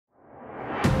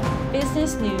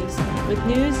business news with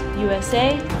News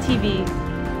USA TV.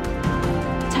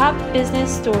 Top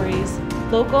business stories,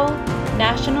 local,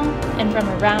 national, and from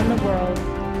around the world.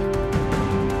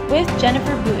 With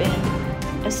Jennifer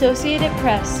Booten, Associated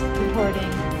Press reporting.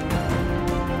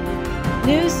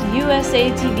 News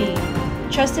USA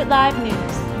TV, trusted live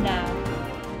news now.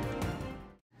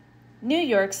 New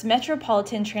York's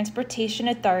Metropolitan Transportation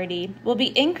Authority will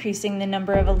be increasing the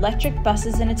number of electric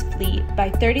buses in its fleet by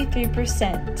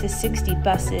 33% to 60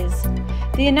 buses.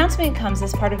 The announcement comes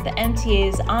as part of the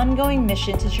MTA's ongoing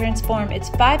mission to transform its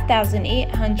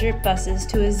 5,800 buses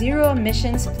to a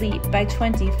zero-emissions fleet by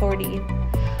 2040.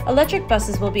 Electric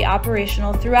buses will be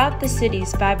operational throughout the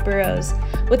city's 5 boroughs,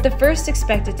 with the first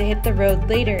expected to hit the road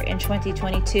later in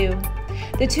 2022.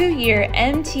 The 2-year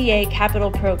MTA capital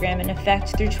program in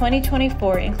effect through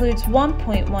 2024 includes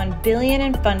 $1.1 billion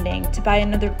in funding to buy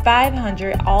another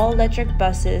 500 all-electric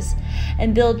buses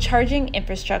and build charging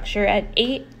infrastructure at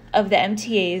 8 of the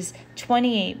MTA's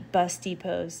 28 bus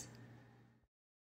depots.